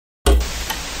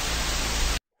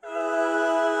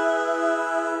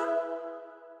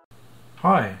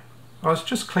Hi, I was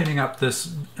just cleaning up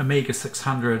this Amiga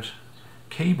 600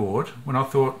 keyboard when I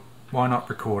thought, why not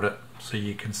record it so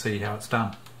you can see how it's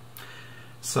done.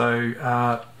 So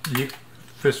you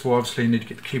first of all obviously need to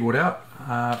get the keyboard out.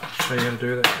 I'll show you how to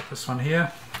do that with this one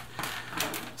here.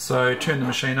 So turn the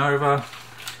machine over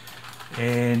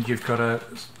and you've got to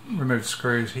remove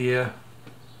screws here,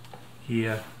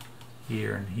 here,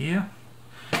 here and here,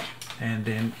 and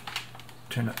then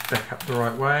turn it back up the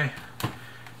right way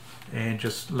and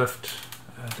just lift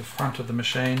the front of the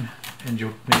machine, and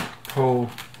you'll need to pull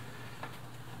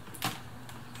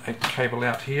a cable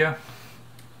out here,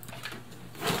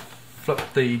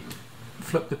 flip the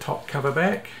top cover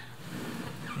back,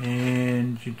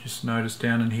 and you just notice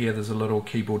down in here there's a little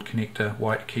keyboard connector,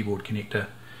 white keyboard connector,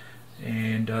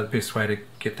 and the best way to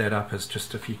get that up is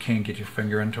just, if you can get your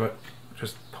finger into it,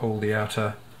 just pull the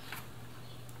outer,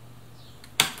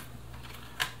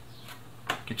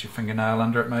 get your fingernail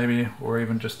under it maybe, or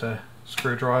even just a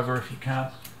screwdriver if you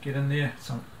can't get in there. It's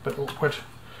a bit awkward.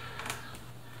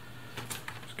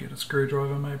 Just get a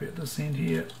screwdriver maybe at this end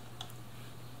here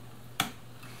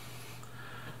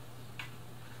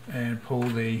and pull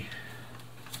the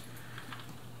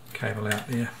cable out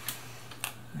there,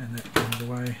 and that comes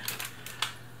away,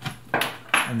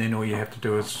 and then all you have to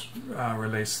do is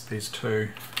release these two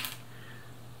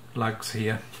lugs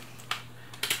here,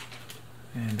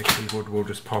 and the keyboard will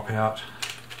just pop out.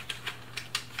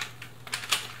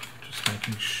 Just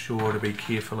making sure to be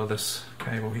careful of this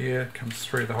cable here, it comes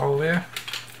through the hole there,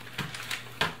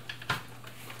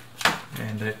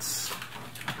 and that's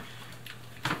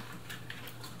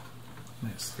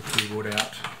the keyboard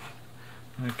out.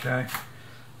 Okay.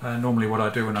 Normally what I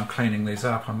do when I'm cleaning these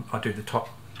up, I do the top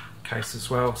case as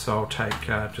well, so I'll take,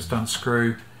 just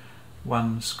unscrew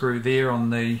one screw there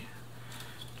on the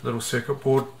little circuit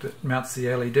board that mounts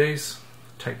the LEDs.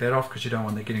 Take that off because you don't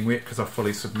want them getting wet. Because I've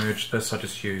fully submerged this, I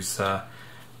just use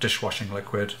dishwashing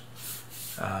liquid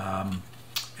and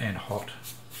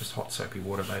just hot soapy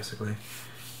water basically.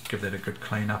 Give that a good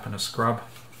clean up and a scrub.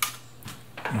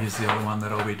 Here's the other one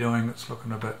that I'll be doing that's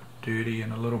looking a bit dirty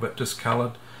and a little bit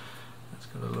discoloured. It's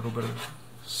got a little bit of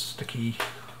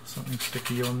something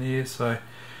sticky on there, so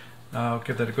I'll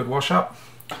give that a good wash up.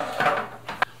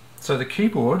 So the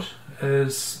keyboard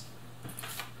is,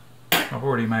 I've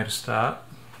already made a start.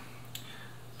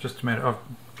 Just a minute.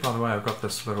 By the way, I've got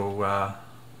this little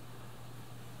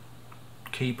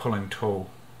key pulling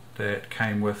tool that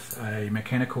came with a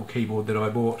mechanical keyboard that I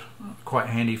bought, quite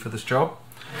handy for this job.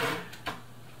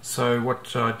 So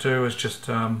what I do is just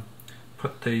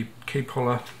put the key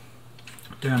puller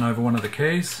down over one of the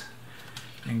keys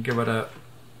and give it a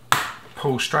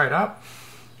pull straight up,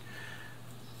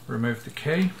 remove the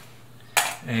key,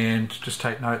 and just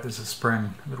take note there's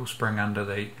a little spring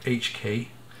under each key.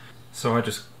 So I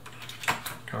just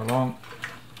go along.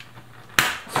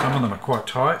 Some of them are quite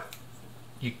tight.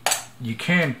 You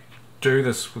can do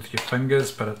this with your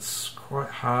fingers, but it's quite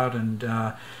hard, and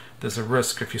there's a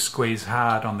risk if you squeeze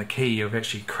hard on the key of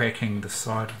actually cracking the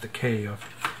side of the key.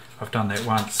 I've done that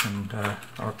once, and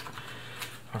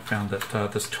I found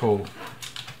that this tool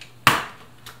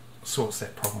sorts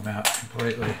that problem out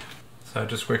completely. So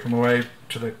just working my way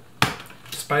to the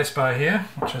space bar here,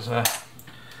 which is a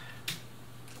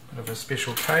bit of a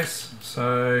special case.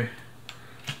 So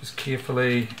just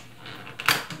carefully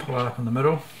pull it up in the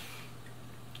middle.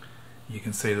 You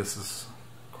can see this is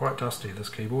quite dusty, this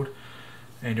keyboard,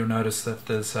 and you'll notice that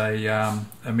there's a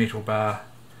metal bar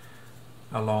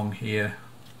along here,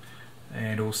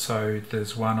 and also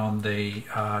there's one on the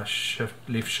left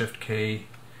shift key,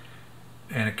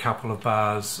 and a couple of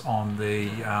bars on the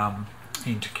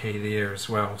enter key there as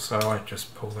well. So I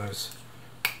just pull those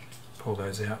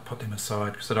out, put them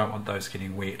aside, because I don't want those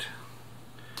getting wet.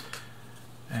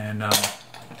 And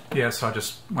yeah, so I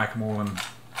just make them all in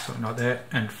something like that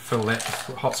and fill that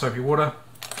with hot soapy water.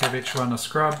 Give each one a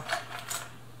scrub,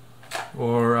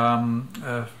 or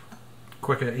a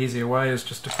quicker, easier way is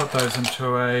just to put those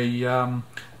into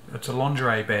it's a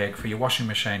lingerie bag for your washing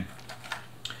machine.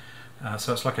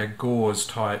 So it's like a gauze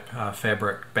type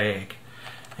fabric bag,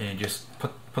 and just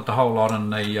put the whole lot in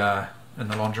the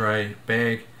lingerie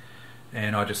bag,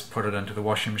 and I just put it into the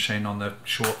washing machine on the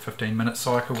short 15-minute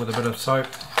cycle with a bit of soap.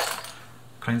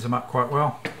 Cleans them up quite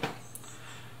well.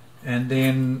 And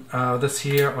then this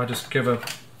here, I just give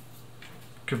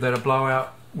that a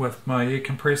blowout with my air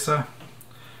compressor,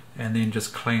 and then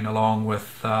just clean along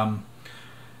with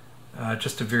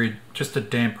just a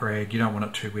damp rag. You don't want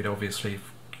it too wet, obviously.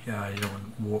 You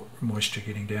don't want moisture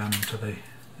getting down into the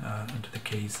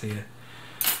keys there.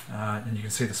 and you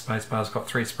can see the spacebar's got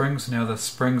 3 springs. Now the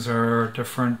springs are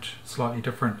different, slightly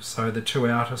different. So the 2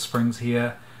 outer springs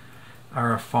here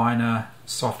are a finer,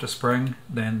 softer spring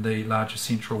than the larger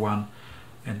central one,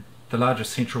 and the larger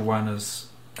central one is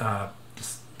the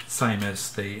same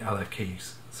as the other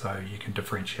keys, so you can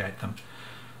differentiate them.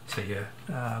 So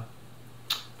yeah,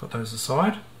 put those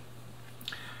aside.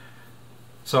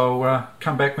 So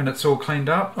come back when it's all cleaned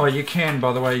up. Oh, you can,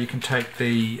 by the way, you can take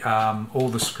the all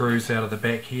the screws out of the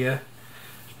back here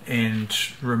and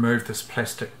remove this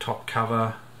plastic top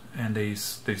cover and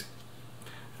these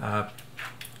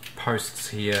posts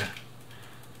here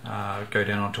go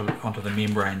down onto the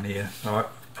membrane there. So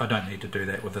I don't need to do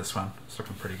that with this one. It's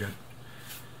looking pretty good.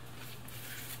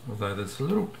 Although there's a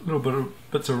little bit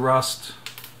of bits of rust,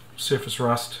 surface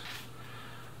rust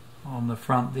on the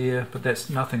front there, but that's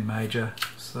nothing major.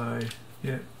 So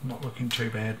yeah, not looking too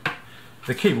bad.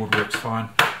 The keyboard works fine.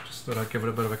 Just thought I'd give it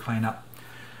a bit of a clean up.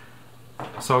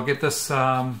 So I'll get this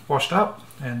washed up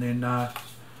and then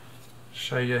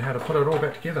show you how to put it all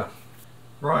back together.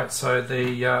 Right, so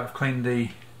I've cleaned the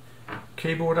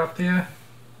keyboard up there,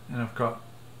 and I've got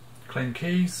clean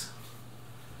keys.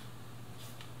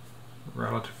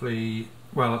 Relatively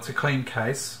well, it's a clean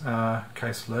case,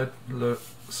 case lid,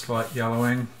 slight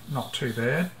yellowing, not too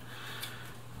bad.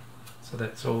 So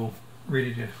that's all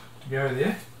ready to go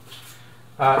there.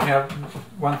 Now,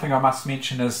 one thing I must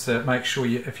mention is that make sure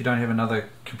if you don't have another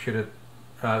computer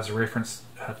as a reference,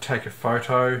 take a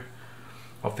photo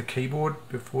of the keyboard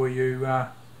before you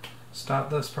start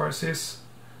this process,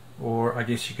 or I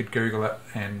guess you could Google it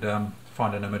and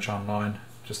find an image online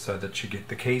just so that you get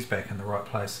the keys back in the right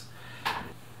place.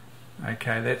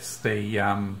 Okay, that's the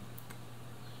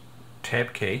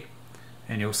tab key,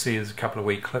 and you'll see there's a couple of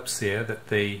wee clips there that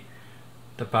the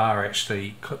bar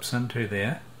actually clips into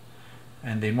there,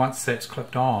 and then once that's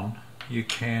clipped on you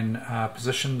can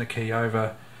position the key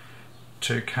over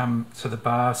to come so the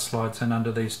bar slides in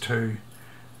under these 2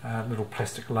 little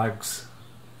plastic lugs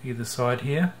either side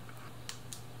here.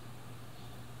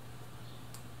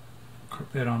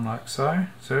 Clip that on like so.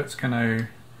 So it's going to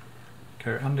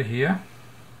go under here,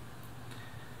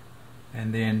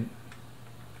 and then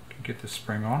get the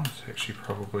spring on. It's actually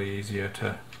probably easier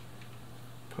to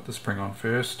put the spring on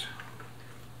first.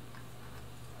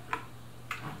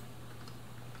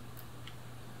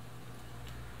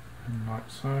 And like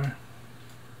so.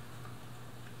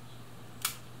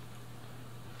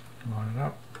 Line it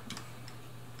up.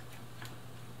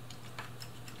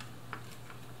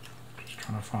 Just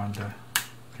trying to find there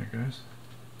it goes.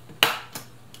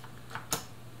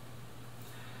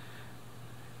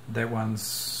 That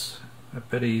one's a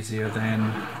bit easier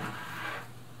than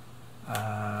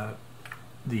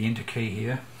the enter key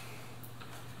here.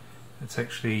 There's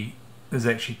actually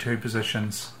 2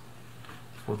 positions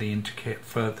for the enter key.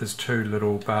 There's 2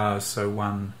 little bars, so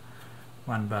one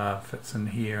bar fits in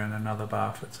here and another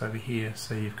bar fits over here,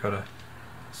 so you've got to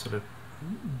sort of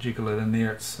jiggle it in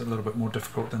there. It's a little bit more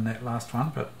difficult than that last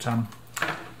one, but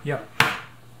yep.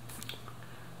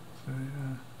 So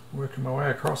working my way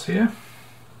across here.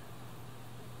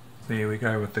 There we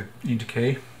go with the enter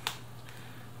key.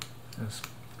 Just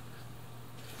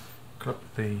clip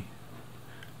the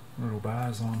little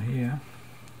bars on here.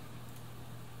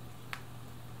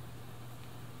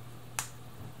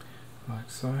 Like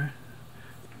so.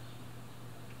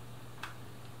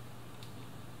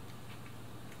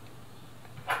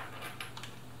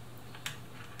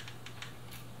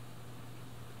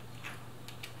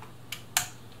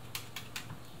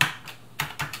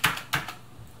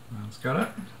 That's got it.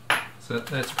 So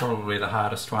that's probably the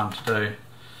hardest one to do.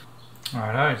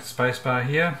 Righto, spacebar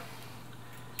here.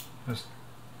 Just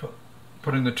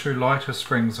putting the 2 lighter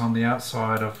springs on the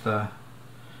outside of the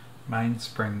main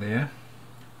spring there,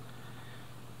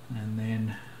 and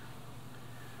then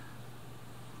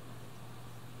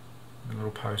the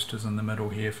little posters in the middle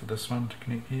here for this one to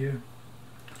connect here.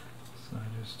 So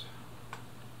just put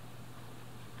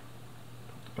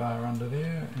the bar under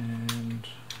there, and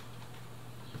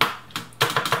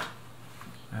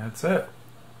that's it.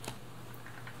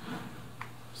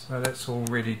 So that's all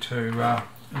ready to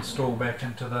install back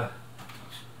into the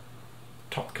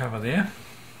top cover there.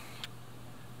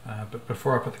 But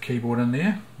before I put the keyboard in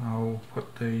there, I'll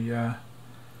put the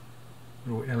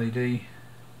little LED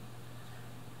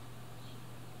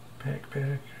pack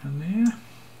in there.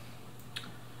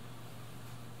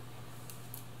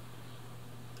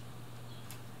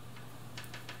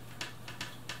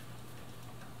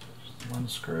 Just one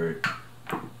screw.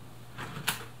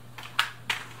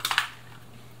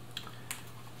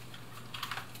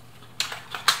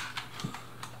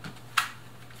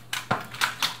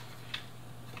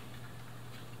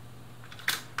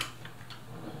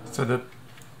 So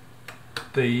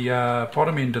the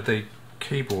bottom end of the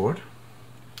keyboard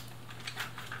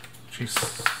actually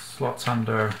slots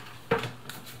under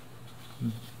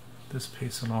this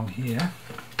piece along here.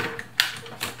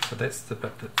 So that's the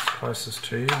bit that's closest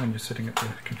to you when you're sitting at the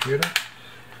computer.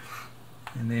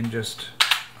 And then just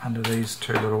under these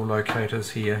two little locators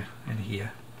here and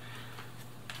here.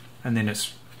 And then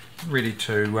it's ready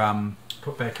to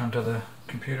put back onto the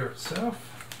computer itself.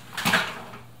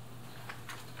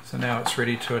 So now it's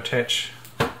ready to attach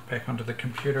back onto the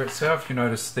computer itself. You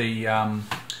notice the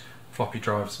floppy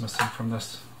drive's missing from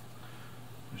this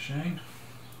machine.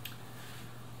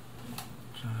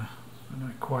 I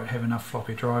don't quite have enough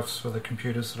floppy drives for the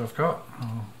computers that I've got.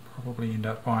 I'll probably end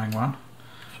up buying one.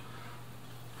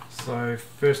 So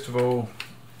first of all,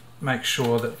 make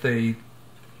sure that the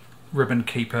ribbon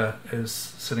keeper is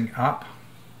sitting up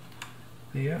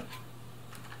here,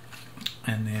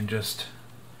 and then just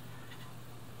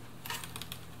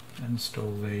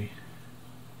install the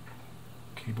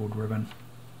keyboard ribbon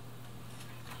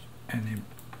and then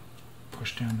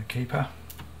push down the keeper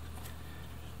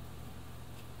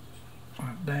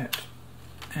like that,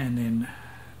 and then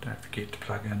don't forget to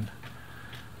plug in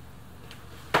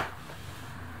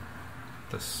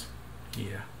this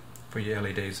here for your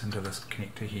LEDs into this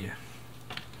connector here.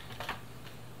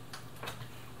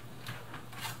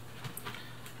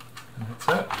 And that's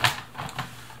it.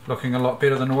 Looking a lot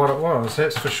better than what it was,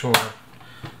 that's for sure.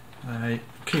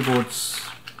 Keyboard's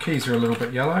keys are a little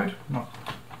bit yellowed, not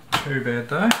too bad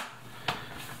though.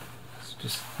 Let's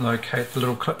just locate the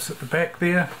little clips at the back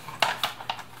there,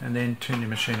 and then turn your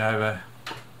machine over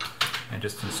and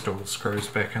just install the screws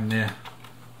back in there.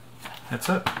 That's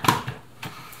it.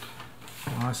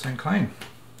 Nice and clean.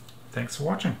 Thanks for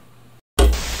watching.